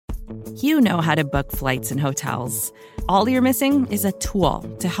You know how to book flights and hotels. All you're missing is a tool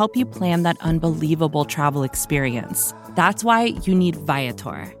to help you plan that unbelievable travel experience. That's why you need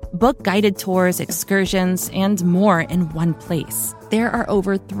Viator. Book guided tours, excursions, and more in one place. There are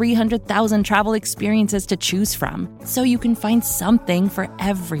over 300,000 travel experiences to choose from, so you can find something for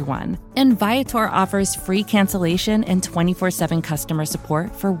everyone. And Viator offers free cancellation and 24/7 customer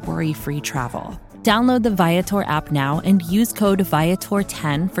support for worry-free travel. Download the Viator app now and use code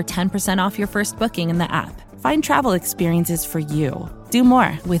Viator10 for 10% off your first booking in the app. Find travel experiences for you. Do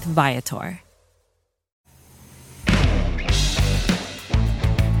more with Viator.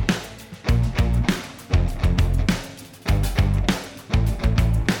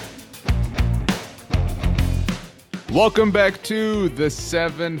 Welcome back to the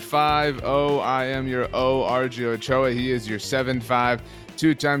 750. I am your RJ Ochoa. He is your 7'5",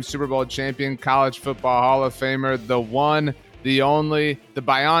 two-time Super Bowl champion, college football Hall of Famer, the one, the only, the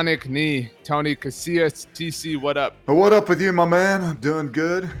bionic knee, Tony Casillas. TC, what up? What up with you, my man? I'm doing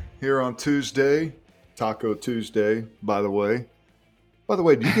good here on Tuesday, Taco Tuesday, by the way. By the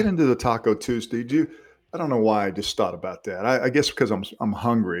way, did you get into the Taco Tuesday? I don't know why I just thought about that. I guess because I'm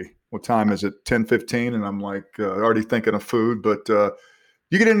hungry. What time is it? 10:15, and I'm like already thinking of food. But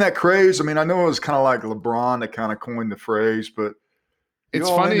you get in that craze. I mean, I know it was kind of like LeBron that kind of coined the phrase, but it's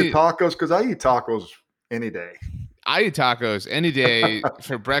funny into tacos because I eat tacos any day. I eat tacos any day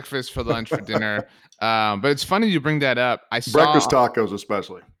for breakfast, for lunch, for dinner. But it's funny you bring that up. I saw breakfast tacos,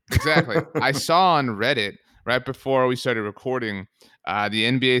 especially. Exactly. I saw on Reddit right before we started recording, the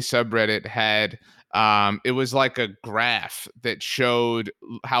NBA subreddit had. It was like a graph that showed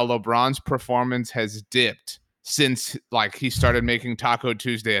how LeBron's performance has dipped since like he started making Taco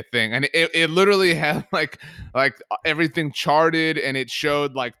Tuesday a thing. And it literally had like everything charted, and it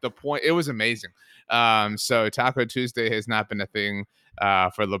showed like the point. It was amazing. So Taco Tuesday has not been a thing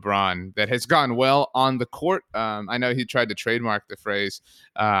for LeBron that has gone well on the court. I know he tried to trademark the phrase.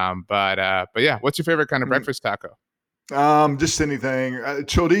 But yeah, what's your favorite kind of breakfast taco? Just anything.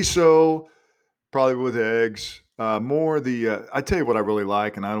 Chorizo. Probably with eggs. I tell you what I really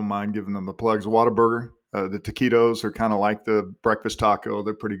like, and I don't mind giving them the plugs. Whataburger. The taquitos are kind of like the breakfast taco.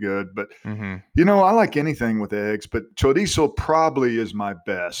 They're pretty good. But, I like anything with eggs. But chorizo probably is my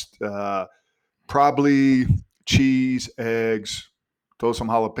best. Probably cheese, eggs, throw some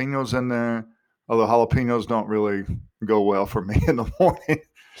jalapenos in there. Although jalapenos don't really go well for me in the morning.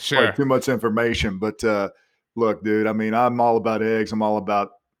 Sure. Like too much information. But look, dude, I mean, I'm all about eggs. I'm all about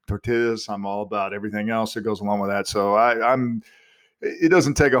tortillas. I'm all about everything else that goes along with that. So it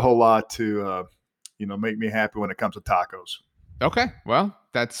doesn't take a whole lot to, make me happy when it comes to tacos. Okay. Well,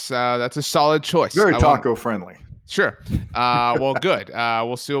 that's a solid choice. Very taco friendly. Sure. Well, good.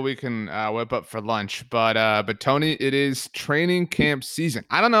 We'll see what we can whip up for lunch. But Tony, it is training camp season.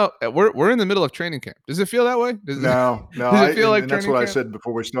 I don't know. We're in the middle of training camp. Does it feel that way? No. Does it feel like that's what camp? I said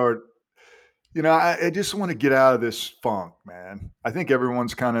before we start. I just want to get out of this funk, man. I think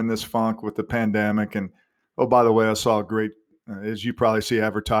everyone's kind of in this funk with the pandemic. And, oh, by the way, I saw a great, as you probably see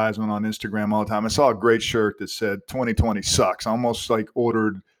advertisement on Instagram all the time, I saw a great shirt that said 2020 sucks. I almost like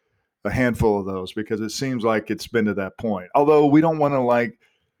ordered a handful of those because it seems like it's been to that point. Although we don't want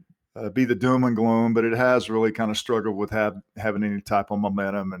to be the doom and gloom, but it has really kind of struggled with having any type of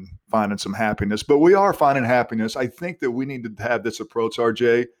momentum and finding some happiness. But we are finding happiness. I think that we need to have this approach,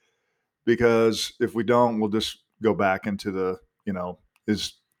 RJ, because if we don't, we'll just go back into the,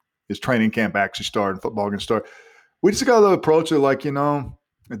 is training camp actually start and football going to start? We just got to approach it like,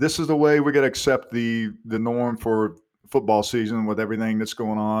 this is the way we got to accept the norm for football season with everything that's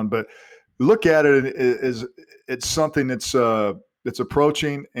going on. But look at it as it's something that's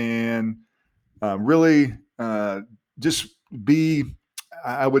approaching, and really just be,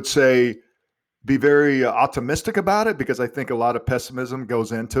 I would say, be very optimistic about it, because I think a lot of pessimism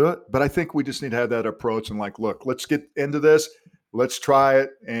goes into it. But I think we just need to have that approach and like, look, let's get into this. Let's try it.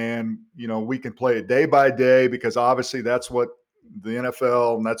 And, we can play it day by day, because obviously that's what the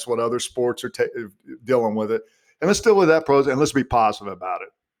NFL and that's what other sports are dealing with it. And let's deal with that pros, and let's be positive about it.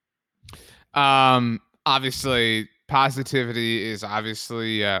 Obviously positivity is always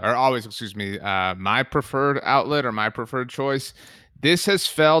my preferred outlet or my preferred choice. This has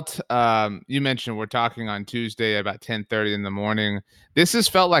felt, you mentioned we're talking on Tuesday about 10:30 in the morning. This has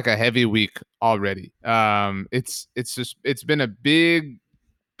felt like a heavy week already. It's been a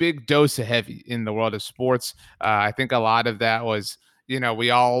big dose of heavy in the world of sports. I think a lot of that was,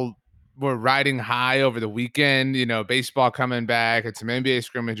 we all were riding high over the weekend, baseball coming back and some NBA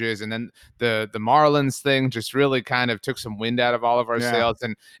scrimmages. And then the Marlins thing just really kind of took some wind out of all of our sails.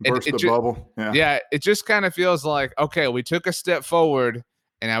 And burst the bubble. Yeah, it just kind of feels like, okay, we took a step forward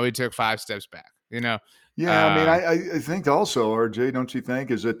and now we took 5 steps back. Yeah, I mean, I think also, RJ, don't you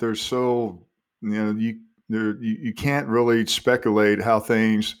think, is that there's so, you can't really speculate how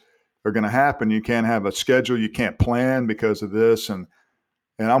things are going to happen. You can't have a schedule. You can't plan because of this. And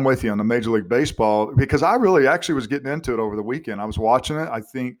I'm with you on the Major League Baseball because I really actually was getting into it over the weekend. I was watching it. I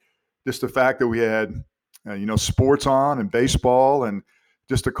think just the fact that we had, sports on and baseball and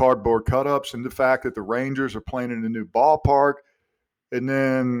just the cardboard cut-ups and the fact that the Rangers are playing in a new ballpark. And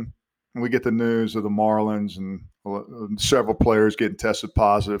then we get the news of the Marlins and several players getting tested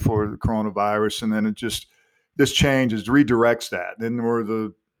positive for the coronavirus. And then this changes, redirects that. Then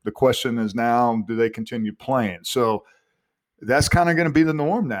the question is now, do they continue playing? So that's kind of going to be the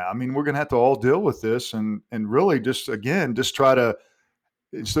norm now. I mean, we're going to have to all deal with this and really just try to,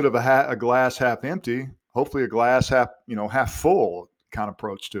 instead of a glass half empty, hopefully a glass half full kind of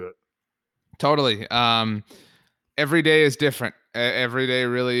approach to it. Totally. Every day is different. Every day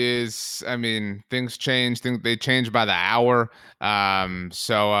really is. I mean, things change. They change by the hour. It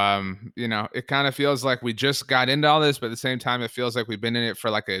kind of feels like we just got into all this, but at the same time, it feels like we've been in it for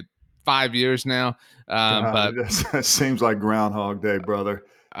like 5 years now. But it seems like Groundhog Day, brother.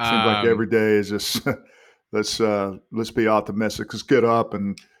 Seems like every day is just let's be optimistic. Let's get up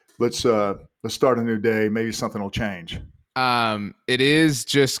and let's start a new day. Maybe something will change. It is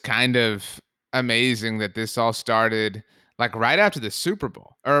just kind of amazing that this all started like right after the Super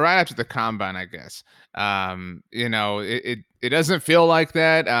Bowl or right after the combine, I guess. It doesn't feel like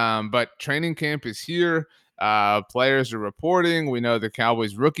that. But training camp is here. Players are reporting. We know the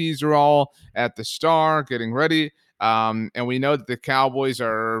Cowboys rookies are all at the Star getting ready. And we know that the Cowboys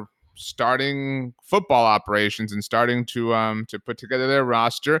are starting football operations and starting to put together their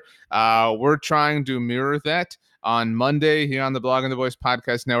roster. We're trying to mirror that. On Monday, here on the Blog and the Boys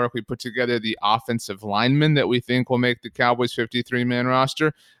Podcast Network, we put together the offensive linemen that we think will make the Cowboys 53-man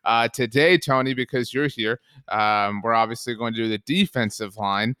roster. Today, Tony, because you're here, we're obviously going to do the defensive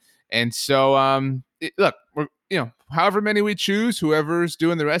line. And so, look, however many we choose, whoever's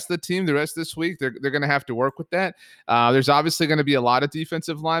doing the rest of the team the rest of this week, they're going to have to work with that. There's obviously going to be a lot of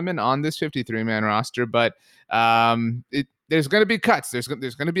defensive linemen on this 53-man roster, but there's going to be cuts. There's going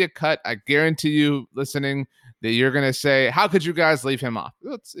to be a cut. I guarantee you, listening, that you're going to say, how could you guys leave him off?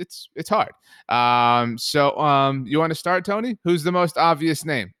 It's hard. You want to start, Tony? Who's the most obvious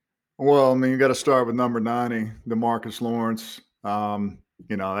name? Well, I mean, you got to start with number 90, DeMarcus Lawrence.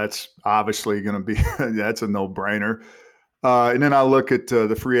 That's obviously going to be that's a no-brainer. And then I look at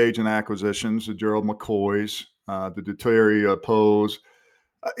the free agent acquisitions, the Gerald McCoys, the Duterte Pose.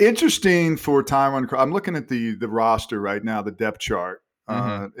 Interesting for Tyron. I'm looking at the roster right now, the depth chart,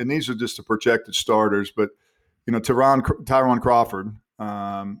 and these are just the projected starters. But Tyron Crawford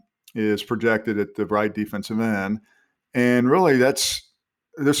is projected at the right defensive end, and really there's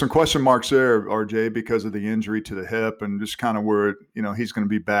some question marks there, RJ, because of the injury to the hip and just kind of where he's going to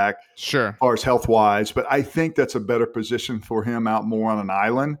be back, sure, as far as health wise. But I think that's a better position for him out more on an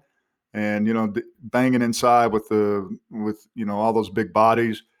island. And banging inside with all those big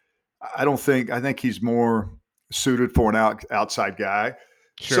bodies, I think he's more suited for an outside guy.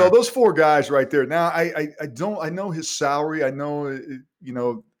 Sure. So those 4 guys right there. Now I know his salary. I know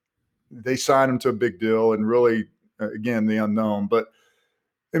they signed him to a big deal, and really again the unknown. But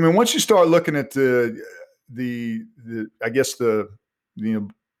I mean, once you start looking at the I guess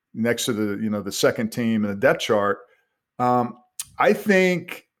next to the second team in the depth chart, I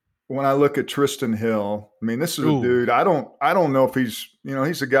think. When I look at Tristan Hill, I mean, this is a dude. I don't know if he's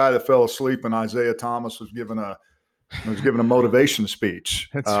a guy that fell asleep and Isaiah Thomas was given a motivation speech.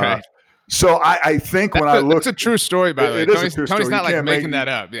 That's right. So I think it's a true story, by the way. It is a true story. Tony's not like making that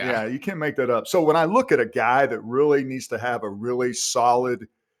up. Yeah, you can't make that up. So when I look at a guy that really needs to have a really solid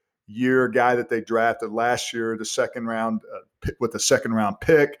year, guy that they drafted last year, the second round with the second round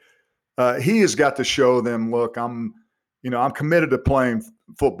pick, he has got to show them, look, I'm committed to playing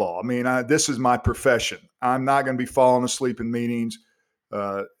football. I mean, this is my profession. I'm not going to be falling asleep in meetings.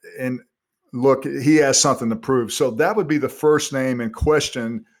 And look, he has something to prove. So that would be the first name in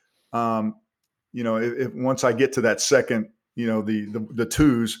question. If once I get to that second, the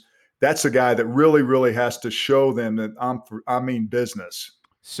twos, that's the guy that really, really has to show them that I mean business.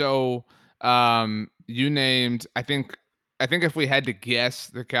 So you named, I think if we had to guess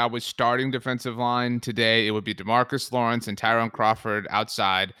the Cowboys starting defensive line today, it would be DeMarcus Lawrence and Tyrone Crawford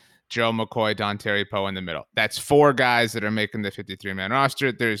outside, Joe McCoy, Dante Poe in the middle. That's 4 guys that are making the 53-man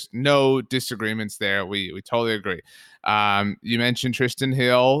roster. There's no disagreements there. We totally agree. You mentioned Tristan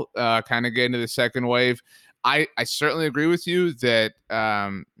Hill kind of getting to the second wave. I certainly agree with you that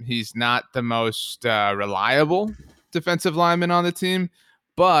he's not the most reliable defensive lineman on the team.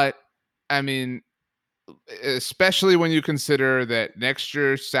 But I mean, especially when you consider that next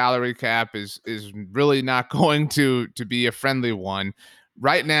year's salary cap is really not going to be a friendly one.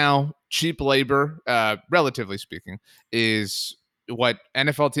 Right now, cheap labor, relatively speaking, is what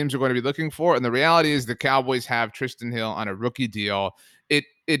NFL teams are going to be looking for. And the reality is the Cowboys have Tristan Hill on a rookie deal.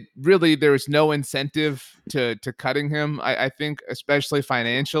 It really, there's no incentive to cutting him, I think, especially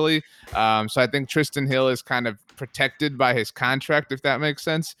financially. So I think Tristan Hill is kind of protected by his contract, if that makes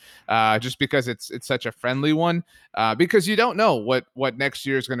sense, just because it's such a friendly one. Because you don't know what next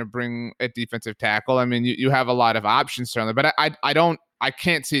year is going to bring at defensive tackle. I mean, you have a lot of options certainly, but I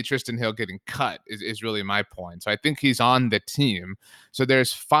can't see Tristan Hill getting cut is really my point. So I think he's on the team. So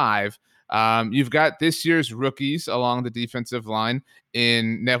there's 5. You've got this year's rookies along the defensive line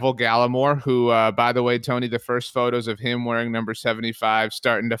in Neville Gallimore, who, by the way, Tony, the first photos of him wearing number 75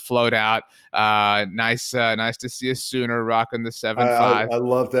 starting to float out. Nice to see a Sooner rocking the 7-5. I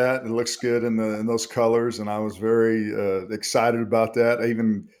love that. It looks good in those colors, and I was very excited about that.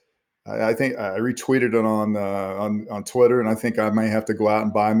 I think I retweeted it on Twitter, and I think I may have to go out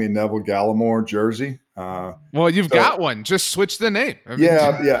and buy me a Neville Gallimore jersey. Well, you've got one. Just switch the name. I mean,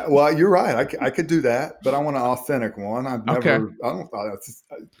 yeah. Well, you're right. I could do that, but I want an authentic one. I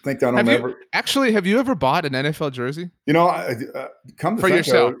have you ever bought an NFL jersey? You know, come to for think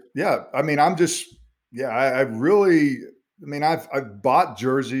yourself? Of it, yeah. I mean, I've bought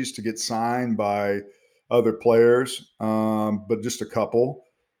jerseys to get signed by other players, but just a couple.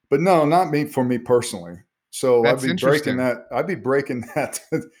 But no, not me for me personally. So That's I'd be breaking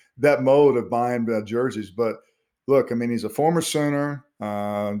that mode of buying jerseys. But look, I mean, he's a former Sooner.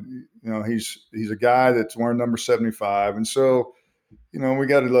 He's a guy that's wearing number 75, and so we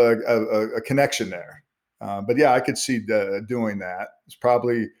got a connection there. But yeah, I could see doing that. It's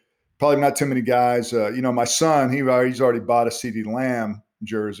probably not too many guys. My son, he's already bought a CeeDee Lamb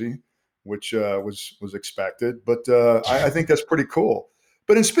jersey, which was expected. But I think that's pretty cool.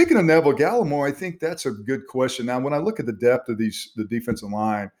 But in speaking of Neville Gallimore, I think that's a good question. Now, when I look at the depth of the defensive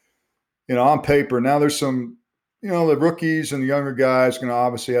line, on paper, now there's some, the rookies and the younger guys going to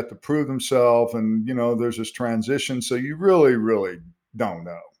obviously have to prove themselves. And, there's this transition. So you really, really don't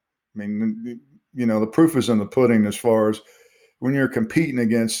know. I mean, the proof is in the pudding as far as when you're competing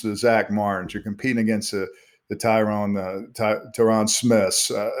against the Zach Martins, you're competing against the Tyron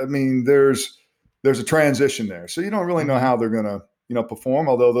Smiths. I mean, there's a transition there. So you don't really know how they're going to, perform,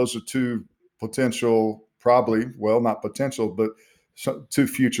 although those are two potential, not potential, but two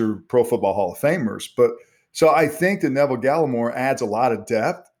future Pro Football Hall of Famers. But so I think that Neville Gallimore adds a lot of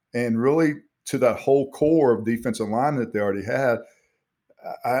depth and really to that whole core of defensive line that they already had.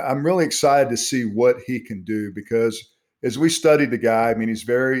 I'm really excited to see what he can do because as we studied the guy, I mean, he's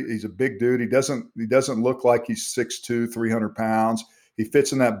a big dude. He doesn't look like he's 6'2", 300 pounds. He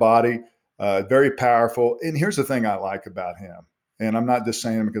fits in that body, very powerful. And here's the thing I like about him. And I'm not just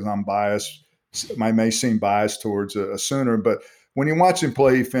saying it because I'm biased. I may seem biased towards a Sooner, but when you watch him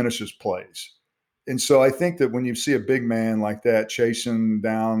play, he finishes plays. And so I think that when you see a big man like that chasing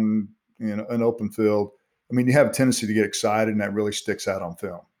down an open field, I mean, you have a tendency to get excited, and that really sticks out on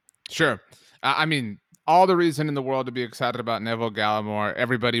film. Sure. I mean, all the reason in the world to be excited about Neville Gallimore.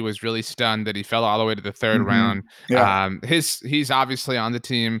 Everybody was really stunned that he fell all the way to the third round. Yeah. He's obviously on the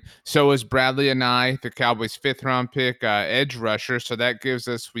team. So is Bradley Anae, the Cowboys' 5th-round pick, edge rusher. So that gives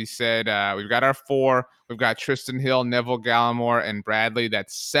us, we said, we've got our 4. We've got Tristan Hill, Neville Gallimore, and Bradley.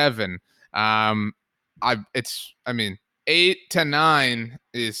 That's 7. 8 to 9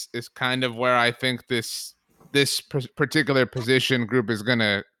 is kind of where I think this particular position group is going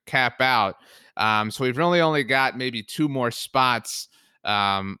to cap out. So we've really only got maybe 2 more spots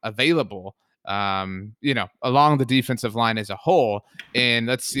available, along the defensive line as a whole. And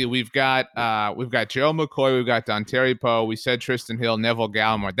let's see, we've got Joe McCoy, we've got Dontari Poe, we said Tristan Hill, Neville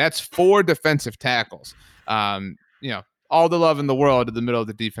Gallimore. That's 4 defensive tackles. All the love in the world in the middle of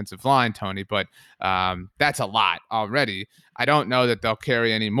the defensive line, Tony, but that's a lot already. I don't know that they'll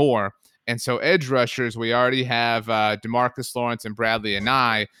carry any more. And so edge rushers, we already have DeMarcus Lawrence and Bradley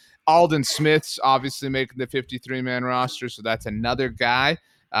Anae. Aldon Smith's obviously making the 53-man roster, so that's another guy.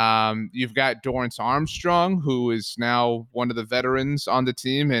 You've got Dorrance Armstrong, who is now one of the veterans on the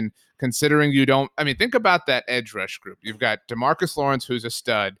team. And considering think about that edge rush group. You've got DeMarcus Lawrence, who's a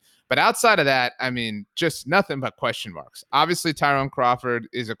stud. But outside of that, I mean, just nothing but question marks. Obviously, Tyrone Crawford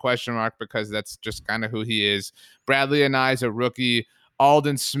is a question mark because that's just kind of who he is. Bradley Anae is a rookie.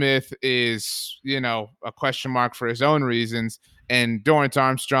 Aldon Smith is, a question mark for his own reasons. And Dorrance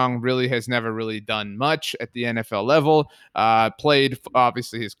Armstrong really has never really done much at the NFL level. Played,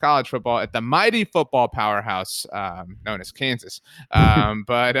 obviously, his college football at the mighty football powerhouse known as Kansas.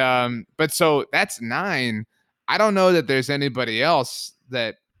 But so that's 9. I don't know that there's anybody else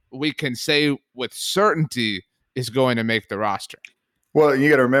that we can say with certainty is going to make the roster. Well, you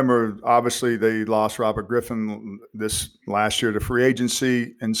got to remember, obviously, they lost Robert Griffin this last year to free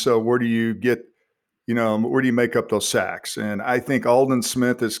agency. And so where do you get, where do you make up those sacks? And I think Aldon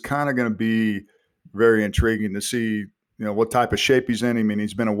Smith is kind of going to be very intriguing to see, what type of shape he's in. I mean,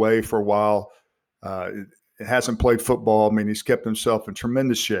 he's been away for a while. Hasn't played football. I mean, he's kept himself in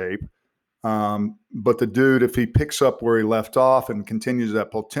tremendous shape. But the dude, if he picks up where he left off and continues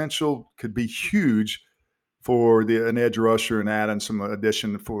that potential, could be huge for an edge rusher and add in some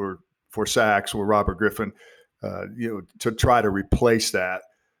addition for sacks with Robert Griffin, to try to replace that.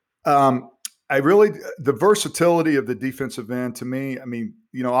 The versatility of the defensive end to me, I mean,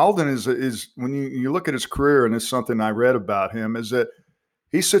 Aldon is when you look at his career, and it's something I read about him, is that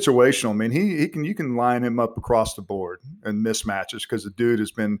he's situational. I mean, you can line him up across the board in mismatches because the dude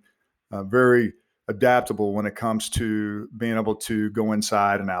has been very adaptable when it comes to being able to go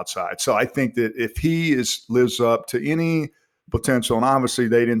inside and outside. So I think that if he lives up to any potential, and obviously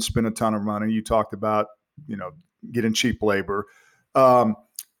they didn't spend a ton of money. You talked about, getting cheap labor.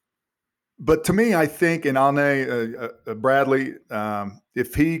 But to me, I think, and Bradley,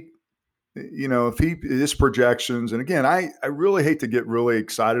 if his projections, and again, I really hate to get really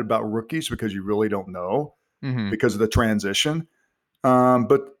excited about rookies because you really don't know because of the transition.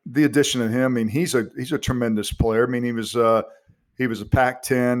 But the addition of him, I mean, he's a tremendous player. I mean, he was a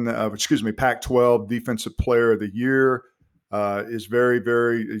Pac-12 Defensive Player of the Year. Is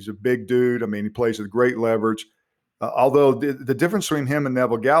he's a big dude. I mean, he plays with great leverage. Although the difference between him and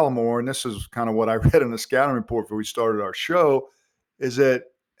Neville Gallimore, and this is kind of what I read in the scouting report before we started our show, is that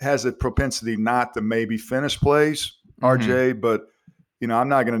has a propensity not to maybe finish plays, RJ. But I'm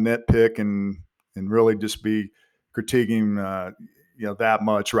not going to nitpick and really just be critiquing that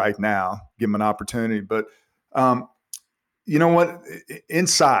much right now. Give him an opportunity, but you know what?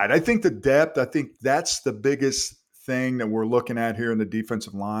 Inside, I think the depth. I think that's the biggest thing that we're looking at here in the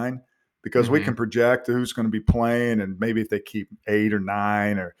defensive line, because we can project who's going to be playing, and maybe if they keep 8 or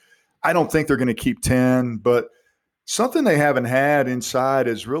 9, or I don't think they're going to keep 10, but something they haven't had inside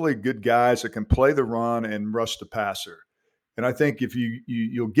is really good guys that can play the run and rush the passer. And I think if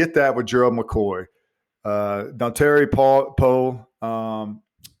you'll get that with Gerald McCoy. Dontari Poe,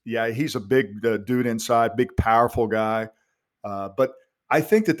 he's a big dude inside, big, powerful guy. But I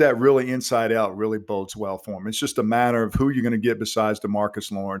think that really inside out really bodes well for him. It's just a matter of who you're going to get besides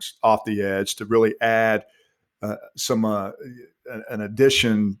DeMarcus Lawrence off the edge to really add an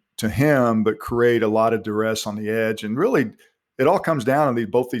addition to him, but create a lot of duress on the edge. And really, it all comes down to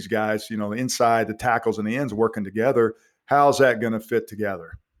both these guys, the inside, the tackles, and the ends working together. How's that going to fit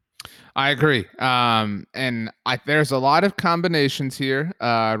together? I agree. There's a lot of combinations here.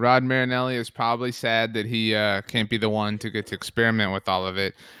 Rod Marinelli is probably sad that he can't be the one to get to experiment with all of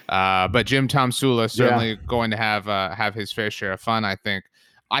it. But Jim Tomsula is certainly going to have his fair share of fun, I think.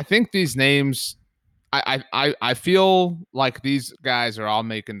 I think these names, I feel like these guys are all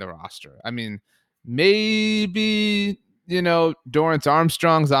making the roster. I mean, maybe, Dorrance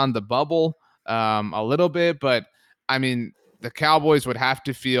Armstrong's on the bubble a little bit, but I mean, the Cowboys would have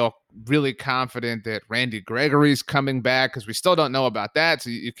to feel really confident that Randy Gregory's coming back, because we still don't know about that, so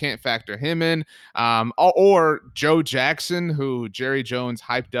you can't factor him in. Or Joe Jackson, who Jerry Jones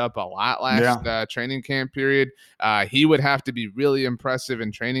hyped up a lot last training camp period. He would have to be really impressive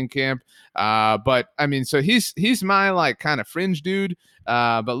in training camp. But I mean, so he's my kind of fringe dude.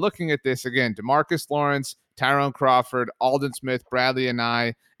 But looking at this again, DeMarcus Lawrence, Tyrone Crawford, Aldon Smith, Bradley, and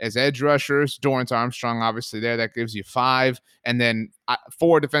I as edge rushers. Dorrance Armstrong, obviously, there. That gives you 5. And then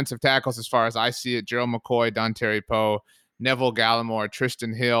 4 defensive tackles as far as I see it. Gerald McCoy, Dontari Poe, Neville Gallimore,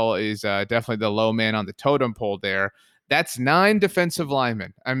 Tristan Hill is definitely the low man on the totem pole there. That's 9 defensive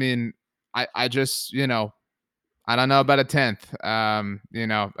linemen. I mean, I just, I don't know about a 10th.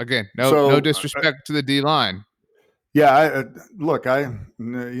 Again, no disrespect to the D-line. Yeah,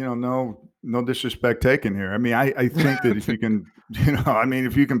 no disrespect taken here. I mean, I think that if you can,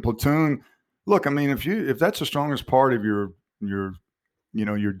 if you can platoon, look, I mean, if that's the strongest part of your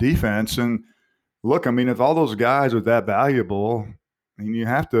defense, and look, I mean, if all those guys are that valuable, I mean, you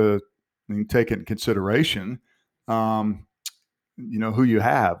have to take it in consideration, who you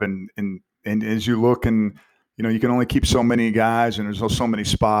have, and as you look, and you can only keep so many guys, and there's so many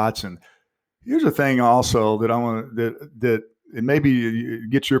spots. And here's the thing also that I want that and maybe you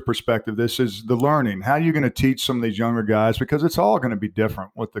get your perspective. This is the learning. How are you going to teach some of these younger guys? Because it's all going to be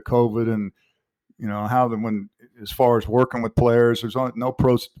different with the COVID and, as far as working with players, there's no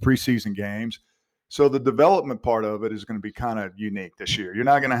preseason games. So the development part of it is going to be kind of unique this year. You're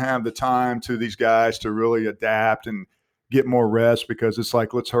not going to have the time to these guys to really adapt and get more rest, because it's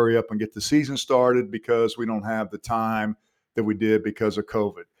like, let's hurry up and get the season started because we don't have the time that we did because of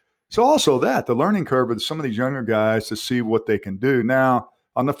COVID. So also the learning curve with some of these younger guys to see what they can do. Now,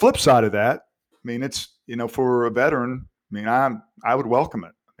 on the flip side of that, I mean, it's, for a veteran, I mean, I would welcome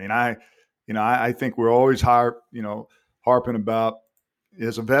it. I mean, I think we're always harping about,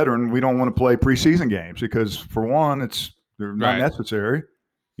 as a veteran, we don't want to play preseason games because, for one, they're not necessary.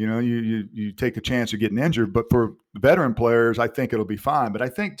 You take the chance of getting injured. But for veteran players, I think it'll be fine. But I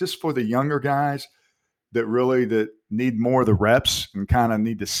think just for the younger guys that need more of the reps and kind of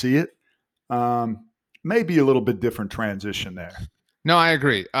need to see it, maybe a little bit different transition there. No, I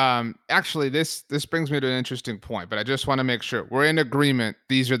agree. Actually, this brings me to an interesting point, but I just want to make sure we're in agreement.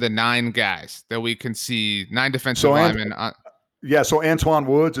 These are the 9 guys that we can see, 9 defensive linemen. So Antoine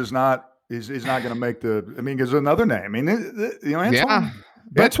Woods is not going to make the. I mean, there's another name. I mean, Antoine. Yeah,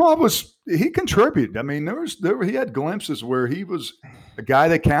 Antoine he contributed. I mean, he had glimpses where he was a guy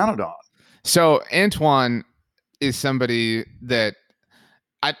they counted on. So Antoine is somebody that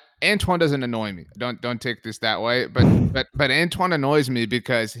Antoine doesn't annoy me. Don't take this that way, but Antoine annoys me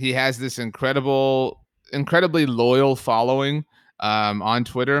because he has this incredibly loyal following on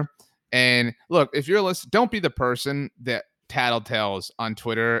Twitter. And look, if you're listening, don't be the person that tattletales on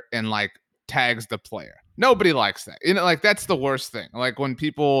Twitter and like tags the player. Nobody likes that. Like that's the worst thing. Like when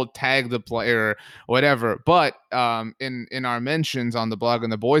people tag the player, whatever. But in our mentions on the Blog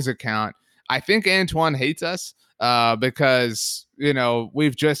and the Boys account, I think Antoine hates us because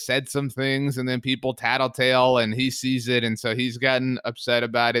we've just said some things and then people tattletale and he sees it, and so he's gotten upset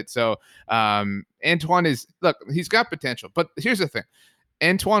about it. So Antoine he's got potential. But here's the thing.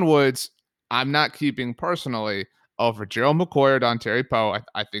 Antoine Woods, I'm not keeping personally over Gerald McCoy or Dontari Poe.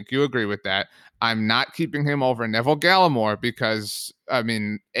 I think you agree with that. I'm not keeping him over Neville Gallimore because, I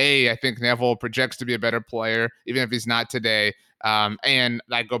mean, I think Neville projects to be a better player, even if he's not today. And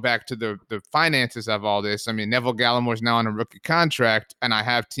I go back to the finances of all this. I mean, Neville Gallimore is now on a rookie contract, and I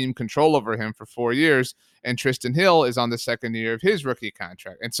have team control over him for 4 years. And Tristan Hill is on the second year of his rookie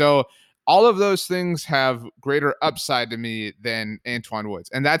contract. And so all of those things have greater upside to me than Antoine Woods.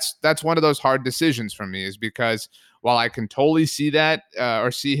 And that's one of those hard decisions for me, is because while I can totally see that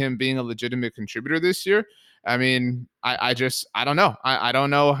or see him being a legitimate contributor this year, I mean, I don't know. I don't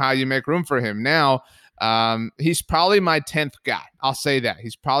know how you make room for him. Now, he's probably my 10th guy. I'll say that.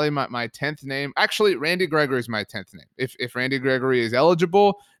 He's probably my 10th name. Actually, Randy Gregory is my 10th name. If Randy Gregory is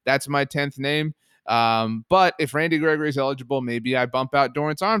eligible, that's my 10th name. But if Randy Gregory is eligible, maybe I bump out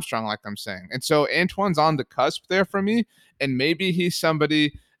Dorrance Armstrong, like I'm saying. And so Antoine's on the cusp there for me. And maybe he's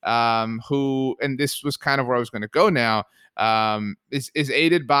somebody who, and this was kind of where I was going to go now, is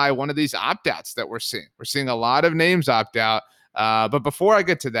aided by one of these opt-outs that we're seeing. We're seeing a lot of names opt out. But before I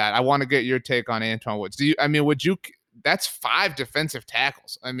get to that, I want to get your take on Antoine Woods. That's 5 defensive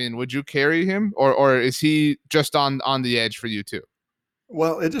tackles. I mean, would you carry him or is he just on the edge for you too?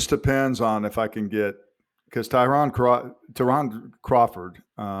 Well, it just depends on if I can get, because Tyron Crawford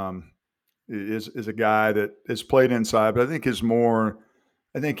is a guy that has played inside, but I think he's more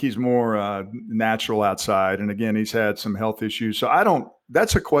natural outside. And again, he's had some health issues. So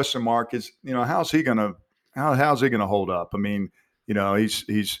that's a question mark is, how's he going to hold up? I mean,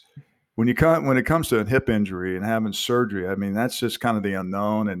 he's when it comes to a hip injury and having surgery, I mean, that's just kind of the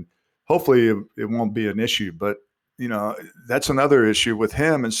unknown, and hopefully it won't be an issue, but that's another issue with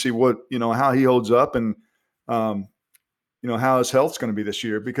him, and see what, how he holds up, and how his health's going to be this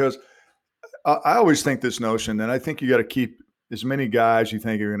year, because I always think this notion that I think you got to keep as many guys you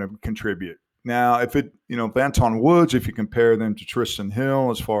think are going to contribute. Now, if Antoine Woods, if you compare them to Tristan Hill,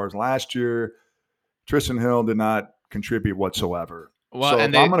 as far as last year, Tristan Hill did not contribute whatsoever. Well, so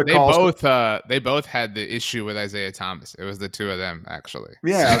and they both had the issue with Isaiah Thomas. It was the two of them, actually.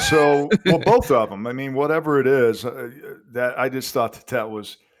 Yeah. So, both of them. I mean, whatever it is, that I just thought that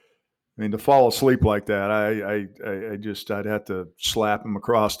was. I mean, to fall asleep like that, I'd have to slap him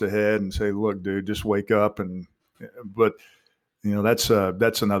across the head and say, "Look, dude, just wake up." But that's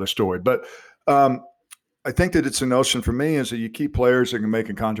another story. But I think that it's a notion for me is that you keep players that can make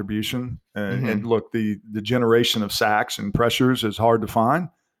a contribution. And look, the generation of sacks and pressures is hard to find.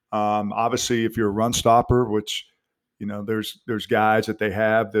 Obviously, if you're a run stopper, which, there's guys that they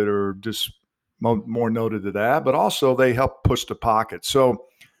have that are just more noted to that, but also they help push the pocket. So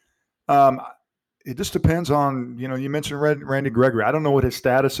it just depends on, you mentioned Randy Gregory. I don't know what his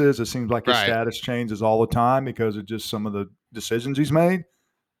status is. It seems like his Right. status changes all the time because of just some of the decisions he's made.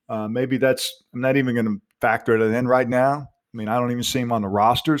 Maybe I'm not even going to factor it in right now. I mean, I don't even see him on the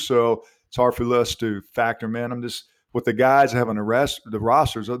roster, so it's hard for us to factor him in. I'm just with the guys having the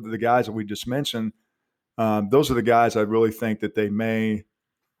rosters, the guys that we just mentioned. Those are the guys I really think that they may.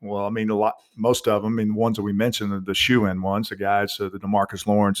 Well, I mean, most of them, I mean, the ones that we mentioned, the shoe-in ones, the guys, the DeMarcus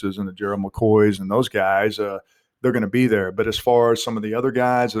Lawrences and the Gerald McCoys and those guys, they're going to be there. But as far as some of the other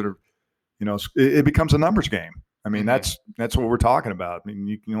guys that are, it becomes a numbers game. I mean, that's what we're talking about. I mean,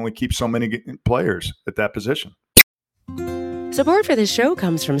 you can only keep so many players at that position. Support for this show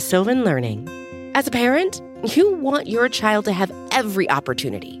comes from Sylvan Learning. As a parent, you want your child to have every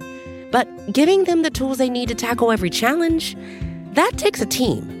opportunity, but giving them the tools they need to tackle every challenge, that takes a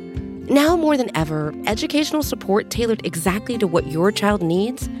team. Now more than ever, educational support tailored exactly to what your child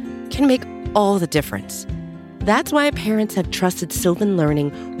needs can make all the difference. That's why parents have trusted Sylvan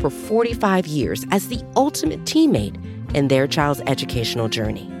Learning for 45 years as the ultimate teammate in their child's educational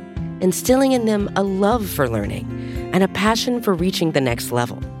journey, instilling in them a love for learning and a passion for reaching the next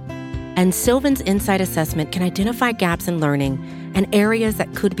level. And Sylvan's Insight Assessment can identify gaps in learning and areas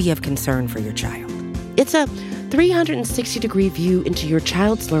that could be of concern for your child. It's a 360-degree view into your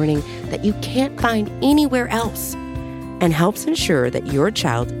child's learning that you can't find anywhere else, and helps ensure that your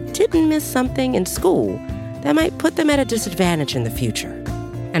child didn't miss something in school that might put them at a disadvantage in the future.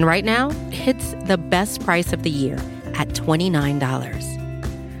 And right now, it's the best price of the year at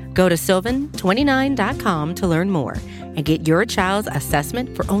 $29. Go to sylvan29.com to learn more and get your child's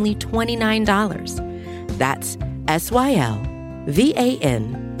assessment for only $29. That's SYLVAN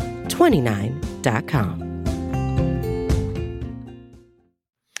 29.com.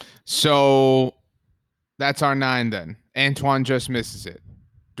 So that's our 9 then. Antoine just misses it.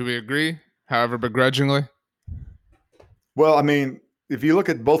 Do we agree? However begrudgingly? Well, I mean, if you look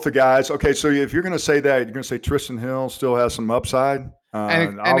at both the guys, okay, so if you're going to say that, you're going to say Tristan Hill still has some upside.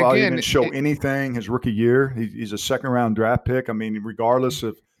 And I'll again, even show anything his rookie year. He's a second-round draft pick. I mean, regardless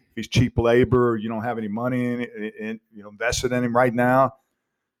if he's cheap labor, you don't have any money invested in him right now,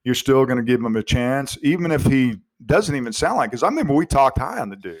 you're still going to give him a chance, even if he doesn't even sound like. Because I remember we talked high on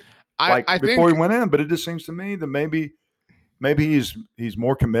the dude, before he went in. But it just seems to me that maybe he's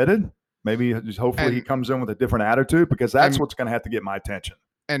more committed. Maybe hopefully he comes in with a different attitude, because that's what's going to have to get my attention.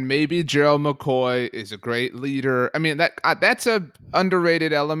 And maybe Gerald McCoy is a great leader. I mean, that's a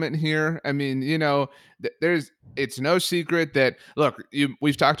underrated element here. I mean, it's no secret that, look,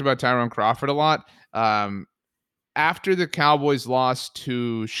 we've talked about Tyrone Crawford a lot. After the Cowboys lost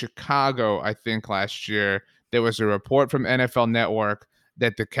to Chicago, I think last year, there was a report from NFL Network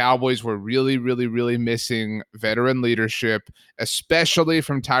that the Cowboys were really, really, really missing veteran leadership, especially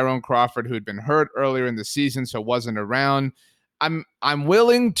from Tyrone Crawford, who had been hurt earlier in the season, so wasn't around. I'm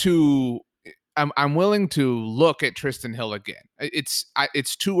willing to look at Tristan Hill again.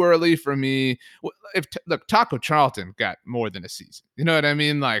 It's too early for me. Look, Taco Charlton got more than a season. You know what I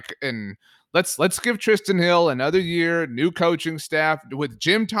mean? And let's give Tristan Hill another year, new coaching staff with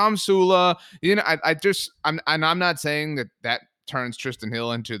Jim Tomsula. I'm not saying that turns Tristan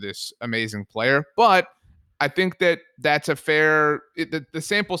Hill into this amazing player, but I think that's a fair. The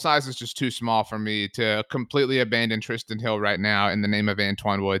sample size is just too small for me to completely abandon Tristan Hill right now in the name of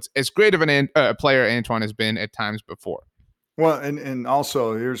Antoine Woods, as great of a player Antoine has been at times before. Well, and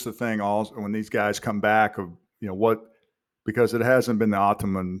also here's the thing: also when these guys come back, because it hasn't been the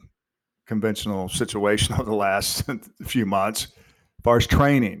optimum conventional situation over the last few months. As far as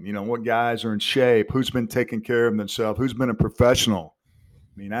training, what guys are in shape, who's been taking care of themselves, who's been a professional.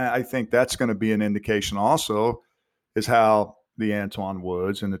 I mean, I think that's going to be an indication also is how the Antoine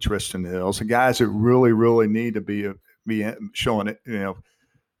Woods and the Tristan Hills, the guys that really, really need to be showing it,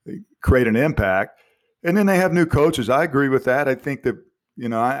 create an impact. And then they have new coaches. I agree with that. I think that,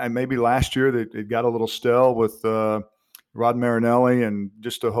 I maybe last year that it got a little stale with Rod Marinelli and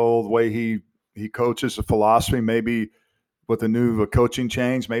just the whole way he coaches, the philosophy, maybe with a new coaching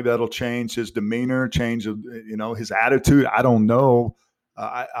change, maybe that'll change his demeanor, change his attitude. I don't know.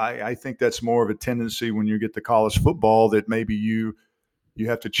 I think that's more of a tendency when you get to college football that maybe you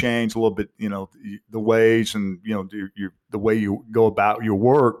have to change a little bit, the ways and the way you go about your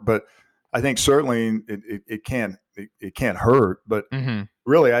work. But I think certainly it can't hurt. But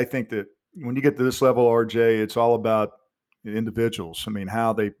really, I think that when you get to this level, RJ, it's all about individuals. I mean,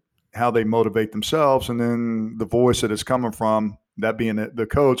 how they motivate themselves, and then the voice that it's coming from, that being the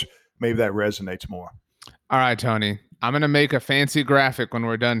coach, maybe that resonates more. All right, Tony, I'm going to make a fancy graphic when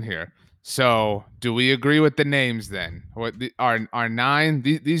we're done here. So, do we agree with the names then? Our 9?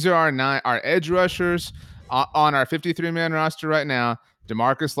 These are our edge rushers on our 53-man roster right now: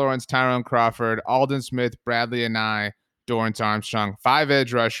 DeMarcus Lawrence, Tyrone Crawford, Aldon Smith, Bradley Anae, Dorrance Armstrong. 5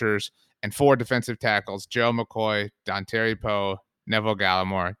 edge rushers and 4 defensive tackles: Joe McCoy, Dontari Poe, Neville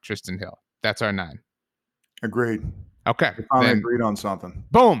Gallimore, Tristan Hill. That's our 9. Agreed. Okay, We finally then agreed on something.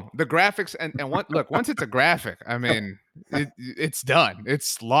 boom, the graphics and look, once it's a graphic, I mean, it's done.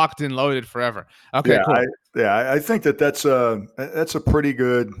 It's locked and loaded forever. Okay, Yeah, cool. I think that's a pretty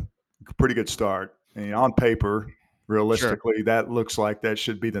good start. And on paper, Sure. realistically, that looks like that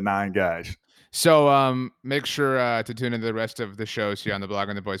should be the 9 guys. So make sure to tune into the rest of the shows here on the Blog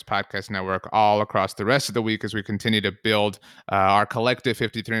and the Boys Podcast Network all across the rest of the week as we continue to build our collective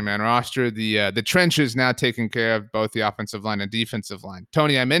 53-man roster. The trenches now taking care of both the offensive line and defensive line.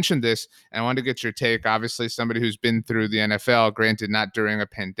 Tony, I mentioned this, and I wanted to get your take. Obviously, somebody who's been through the NFL, granted not during a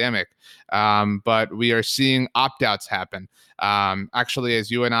pandemic, but we are seeing opt-outs happen. Actually,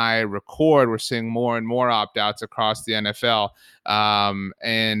 as you and I record, we're seeing more and more opt-outs across the NFL.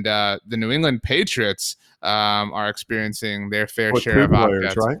 And the New England Patriots are experiencing their fair share of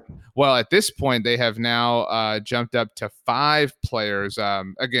opt-outs. Right? Well, at this point, they have now jumped up to 5 players.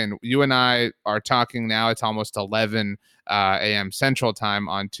 Again, you and I are talking now. It's almost 11 a.m. Central Time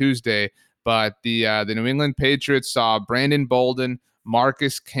on Tuesday. But the New England Patriots saw Brandon Bolden,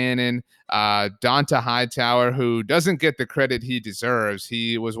 Marcus Cannon, Donta Hightower, who doesn't get the credit he deserves.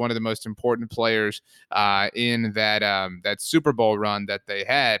 He was one of the most important players in that Super Bowl run that they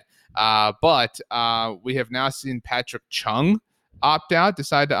had. But we have now seen Patrick Chung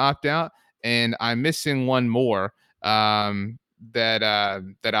decide to opt out, and I'm missing one more that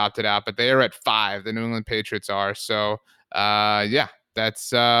opted out. But they are at 5. The New England Patriots are. So yeah,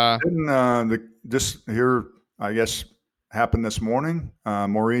 that's Didn't this here, I guess, happened this morning?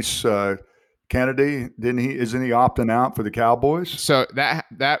 Maurice Kennedy, isn't he opting out for the Cowboys? So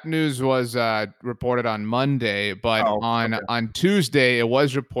that news was reported on Monday, but on Tuesday it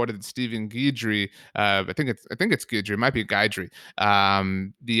was reported that Stephen Guidry, I think it's Guidry, it might be Guidry,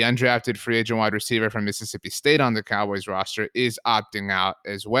 the undrafted free agent wide receiver from Mississippi State on the Cowboys roster, is opting out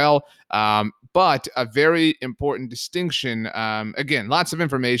as well. But a very important distinction. Again, lots of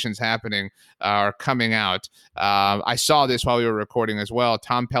information's happening or coming out. I saw this while we were recording as well.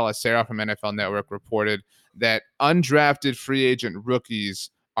 Tom Pelissero from NFL Network reported that undrafted free agent rookies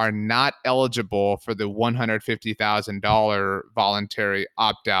are not eligible for the $150,000 voluntary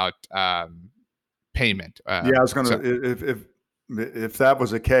opt-out payment. Yeah, I was going to if that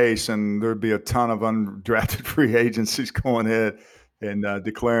was the case, and there'd be a ton of undrafted free agencies going ahead and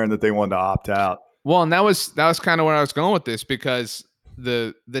declaring that they wanted to opt out. Well, and that was kind of where I was going with this, because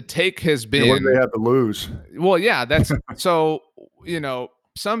the take has been, what do they have to lose? Well, yeah, that's so,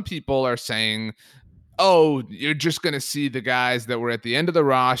 some people are saying, oh, you're just going to see the guys that were at the end of the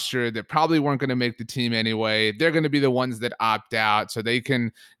roster that probably weren't going to make the team anyway. They're going to be the ones that opt out so they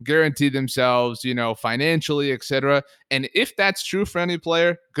can guarantee themselves, financially, etc. And if that's true for any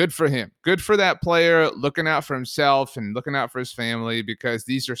player, good for him. Good for that player looking out for himself and looking out for his family, because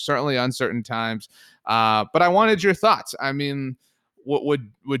these are certainly uncertain times. But I wanted your thoughts. I mean, what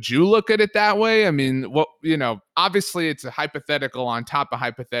would you look at it that way? I mean, obviously it's a hypothetical on top of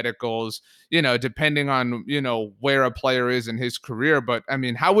hypotheticals, depending on, where a player is in his career. But I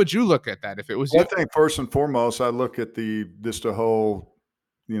mean, how would you look at that if it was you? I think first and foremost, I look at the whole,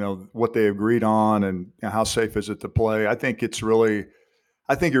 what they agreed on and how safe is it to play. I think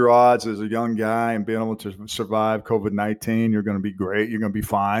your odds as a young guy and being able to survive COVID-19, you're going to be great. You're going to be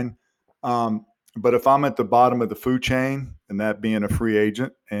fine. But if I'm at the bottom of the food chain, and that being a free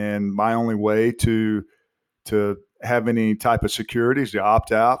agent, and my only way to have any type of security is to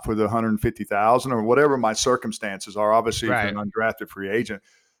opt out for the $150,000 or whatever my circumstances are. Obviously, right. If you're an undrafted free agent,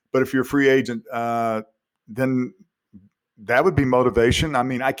 but if you're a free agent, then that would be motivation. I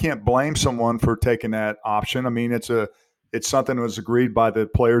mean, I can't blame someone for taking that option. I mean, it's something that was agreed by the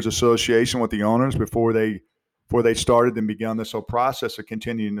Players Association with the owners before they started and began this whole process of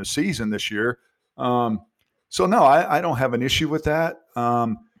continuing the season this year. So no, I don't have an issue with that.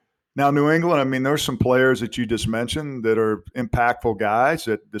 Now, New England, I mean, there's some players that you just mentioned that are impactful guys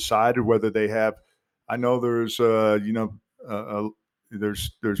that decided whether they have. I know there's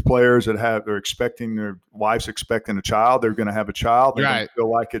there's players that they're expecting, their wife's expecting a child. They're going to have a child. They right. feel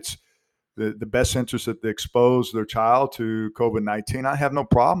like it's the best interest that they expose their child to COVID-19. I have no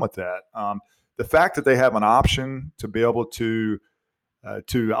problem with that. The fact that they have an option to be able to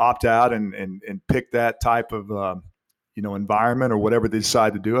opt out and pick that type of environment or whatever they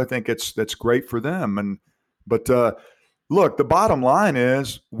decide to do, I think that's great for them. But look, the bottom line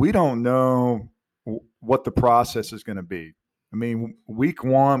is we don't know what the process is going to be. I mean, week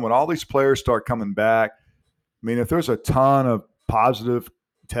one, when all these players start coming back, I mean, if there's a ton of positive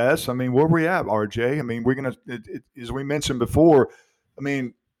tests, I mean, where are we at, RJ? I mean, we're going to, as we mentioned before, I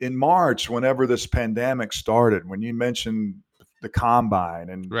mean, in March, whenever this pandemic started, when you mentioned the combine,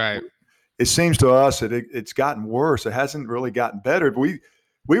 and right, it seems to us that it's gotten worse. It hasn't really gotten better.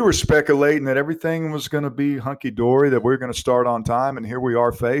 We were speculating that everything was going to be hunky-dory, that we're going to start on time, and here we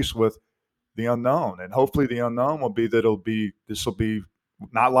are faced with the unknown. And hopefully the unknown will be that this will be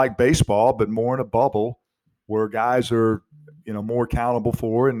not like baseball, but more in a bubble where guys are, more accountable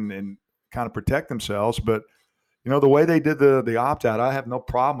for it and kind of protect themselves. But, the way they did the opt-out, I have no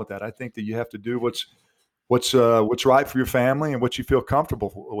problem with that. I think that you have to do what's right for your family and what you feel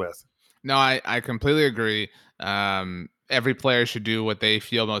comfortable with. No, I completely agree. Every player should do what they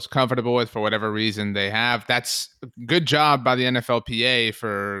feel most comfortable with for whatever reason they have. That's a good job by the NFLPA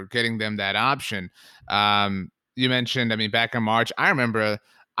for getting them that option. You mentioned, I mean, back in March, I remember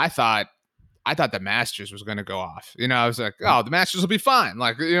I thought the Masters was going to go off. I was like, oh, the Masters will be fine.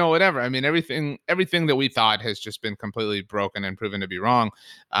 Like, whatever. I mean, everything that we thought has just been completely broken and proven to be wrong.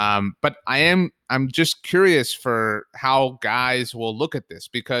 But I'm just curious for how guys will look at this,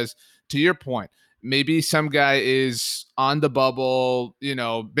 because to your point, maybe some guy is on the bubble,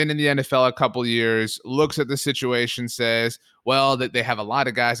 been in the NFL a couple years, looks at the situation, says, well, that they have a lot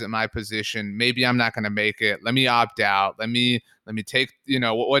of guys at my position. Maybe I'm not going to make it. Let me opt out. Let me take,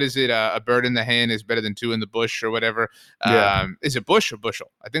 what is it? A bird in the hand is better than two in the bush, or whatever. Yeah. Is it bush or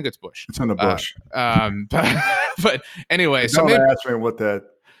bushel? I think it's bush. It's in the bush. But anyway, so maybe ask me what that's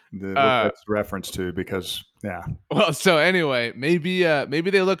reference to, because yeah. Well, so anyway, maybe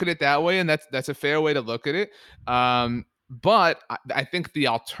they look at it that way, and that's a fair way to look at it. But I think the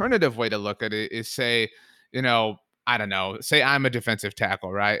alternative way to look at it is say, I don't know, say I'm a defensive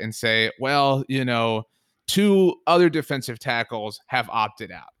tackle, right? And say, well, two other defensive tackles have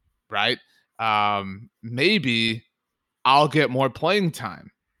opted out, right? Maybe I'll get more playing time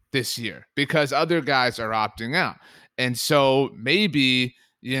this year because other guys are opting out. And so maybe,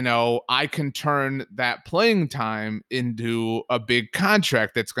 I can turn that playing time into a big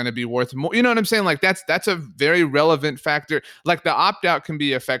contract that's going to be worth more. You know what I'm saying? Like that's a very relevant factor. Like the opt-out can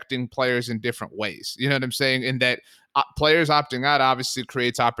be affecting players in different ways. You know what I'm saying? In that players opting out obviously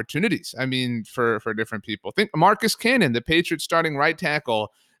creates opportunities. I mean, for different people. Think Marcus Cannon, the Patriots starting right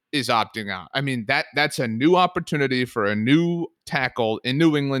tackle, is opting out. I mean, that's a new opportunity for a new tackle in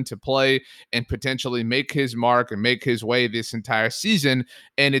New England to play and potentially make his mark and make his way this entire season.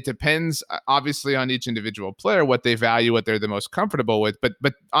 And it depends obviously on each individual player, what they value, what they're the most comfortable with.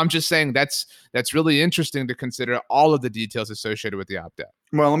 But I'm just saying that's really interesting to consider all of the details associated with the opt-out.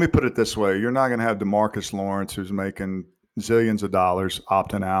 Well, let me put it this way. You're not going to have DeMarcus Lawrence, who's making zillions of dollars,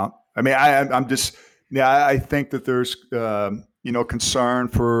 opting out. I mean, I think that there's, concern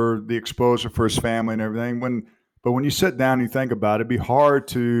for the exposure for his family and everything. But when you sit down and you think about it, it'd be hard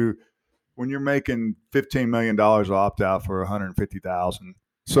to, when you're making $15 million opt out for $150,000.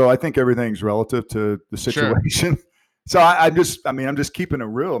 So I think everything's relative to the situation. Sure. So I'm just keeping it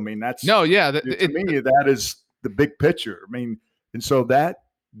real. I mean, that's no, yeah. To me, that is the big picture. I mean, and so that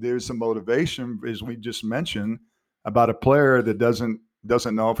there's some motivation, as we just mentioned, about a player that doesn't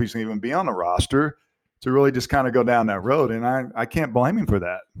know if he's going to even be on the roster, to really just kind of go down that road. And I can't blame him for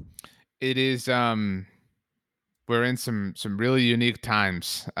that. It is, we're in some really unique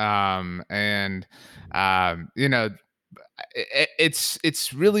times. It's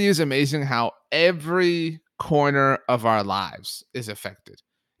really is amazing how every corner of our lives is affected.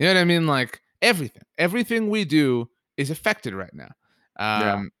 You know what I mean? Like everything we do is affected right now.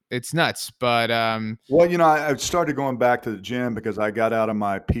 It's nuts, but well, I started going back to the gym because I got out of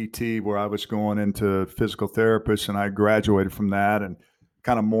my PT where I was going into physical therapist, and I graduated from that and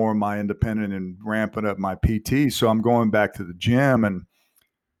kind of more my independent and ramping up my PT. So I'm going back to the gym, and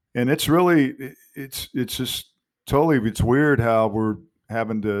it's really it's just totally, it's weird how we're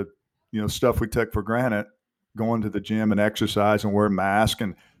having to, stuff we take for granted, going to the gym and exercise and wear a mask.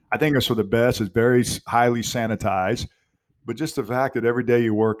 And I think it's for the best. It's very highly sanitized. But just the fact that every day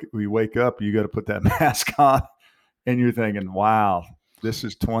you wake up, you got to put that mask on, and you're thinking, wow, this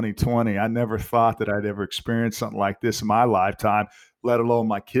is 2020. I never thought that I'd ever experience something like this in my lifetime, let alone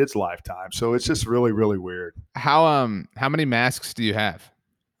my kid's lifetime. So it's just really, really weird. How many masks do you have?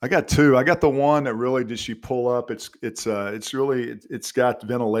 I got two. I got the one that really just you pull up. It's got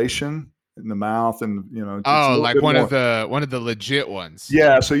ventilation in the mouth, and like one of the legit ones.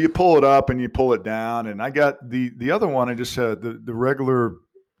 Yeah, so you pull it up and you pull it down, and I got the other one. I just had the regular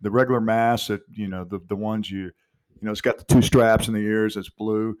mask that the ones you it's got the 2 straps in the ears. It's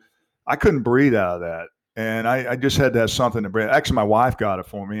blue. I couldn't breathe out of that. And I just had to have something to breathe. Actually, my wife got it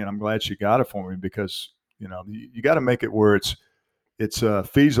for me, and I'm glad she got it for me because, you got to make it where it's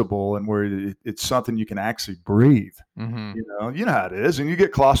feasible and where it's something you can actually breathe. Mm-hmm. You know how it is. And you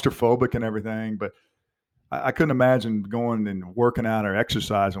get claustrophobic and everything, but I couldn't imagine going and working out or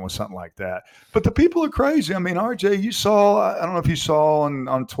exercising with something like that. But the people are crazy. I mean, RJ, I don't know if you saw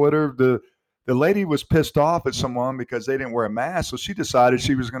on Twitter, the lady was pissed off at someone because they didn't wear a mask. So she decided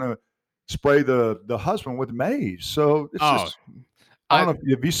she was going to spray the husband with mace. So it's just, I don't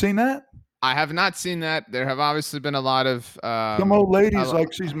know. Have you seen that? I have not seen that. There have obviously been a lot of some old ladies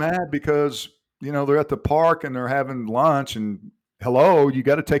she's mad because, they're at the park and they're having lunch and hello, you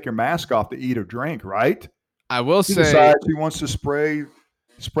got to take your mask off to eat or drink, right? I will say decides he wants to spray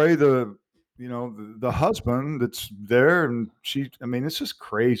the the husband that's there, and it's just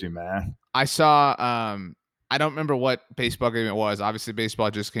crazy, man. I saw I don't remember what baseball game it was. Obviously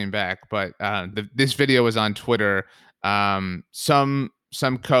baseball just came back, but this video was on Twitter.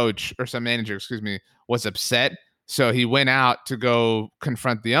 Some coach or some manager, was upset. So he went out to go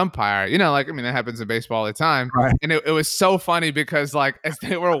confront the umpire. That happens in baseball all the time. Right. And it was so funny because as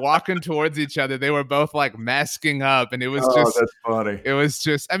they were walking towards each other, they were both masking up. And it was that's funny. It was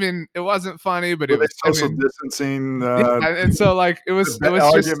just, it wasn't funny, but it was social distancing. And so it was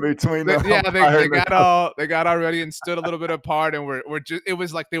just between them. Yeah, they got already and stood a little bit apart, and we're just, it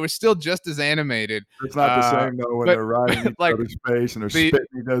was they were still just as animated. It's not the same though when they're riding each other's face and they're spitting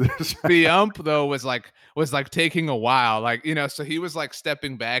each other's. The ump though was taking a while, so he was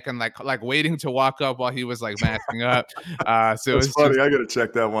stepping back and waiting to walk up while he was masking up. So it's funny. I gotta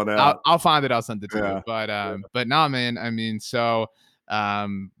check that one out. I'll find it. I'll send it to you. But nah, man. So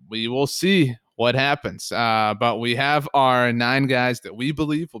we will see what happens. But we have our 9 guys that we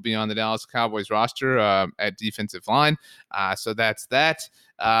believe will be on the Dallas Cowboys roster at defensive line. So that's that.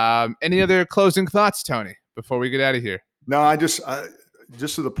 Any other closing thoughts, Tony, before we get out of here? No, I just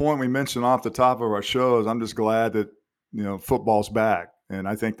to the point we mentioned off the top of our shows, I'm just glad that, football's back. And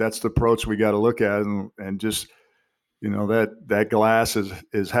I think that's the approach we got to look at and just, that glass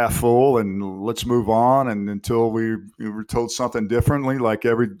is half full and let's move on. And until we were told something differently, like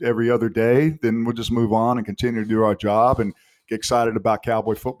every other day, then we'll just move on and continue to do our job and get excited about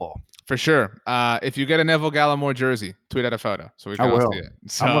Cowboy football. For sure. If you get a Neville Gallimore jersey, tweet out a photo so we can all see it.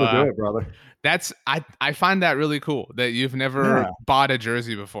 So, I'm going to do it, brother. I find that really cool that you've never bought a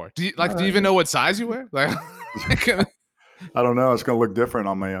jersey before. Do you even know what size you wear? I don't know. It's going to look different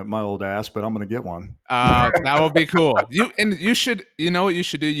on my old ass, but I'm going to get one. That would be cool. You should. You know what you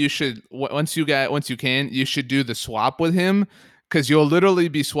should do? You should once you can. You should do the swap with him because you'll literally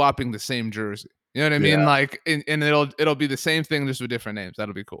be swapping the same jersey. You know what I mean? And it'll be the same thing, just with different names.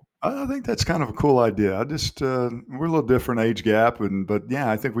 That'll be cool. I think that's kind of a cool idea. We're a little different age gap, but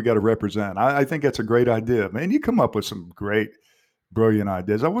I think we got to represent. I think that's a great idea, man. You come up with some great, brilliant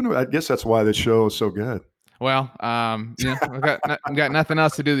ideas. I guess that's why this show is so good. Well, I've got nothing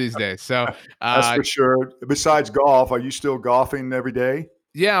else to do these days. So that's for sure. Besides golf, are you still golfing every day?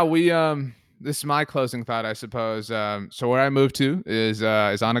 Yeah, this is my closing thought, I suppose. So where I moved to is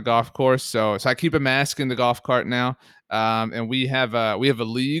on a golf course. So I keep a mask in the golf cart now. And we have a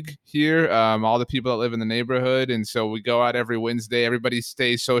league here. All the people that live in the neighborhood, and so we go out every Wednesday. Everybody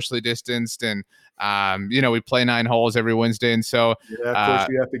stays socially distanced, and we play 9 holes every Wednesday. And so of course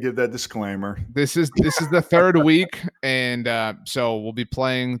you have to give that disclaimer. This is the 3rd week, and so we'll be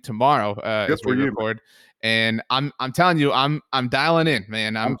playing tomorrow as we record. Man. And I'm telling you, I'm dialing in,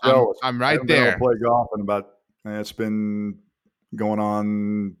 man. I'm right there. I play golf in about it's been going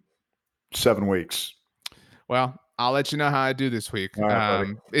on 7 weeks. Well, I'll let you know how I do this week.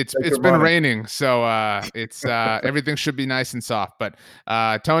 Right, it's been raining, so it's everything should be nice and soft. But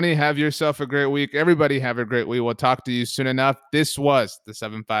Tony, have yourself a great week. Everybody have a great week. We'll talk to you soon enough. This was the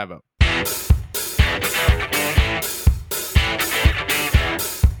 750.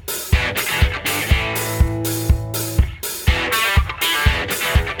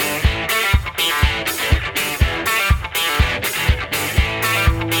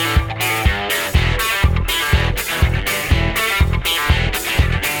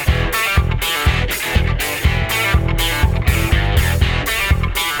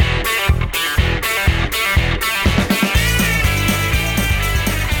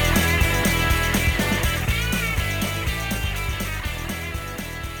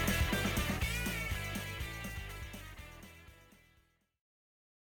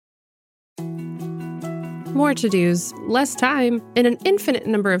 More to-dos, less time, and an infinite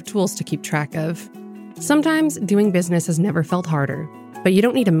number of tools to keep track of. Sometimes doing business has never felt harder, but you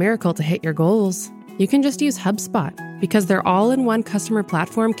don't need a miracle to hit your goals. you can just use HubSpot, because their all-in-one customer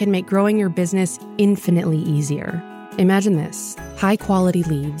platform can make growing your business infinitely easier. Imagine this: high-quality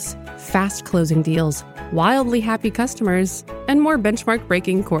leads, fast closing deals, wildly happy customers, and more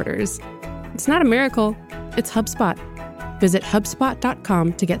benchmark-breaking quarters. It's not a miracle, it's HubSpot. Visit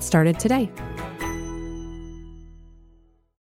HubSpot.com to get started today.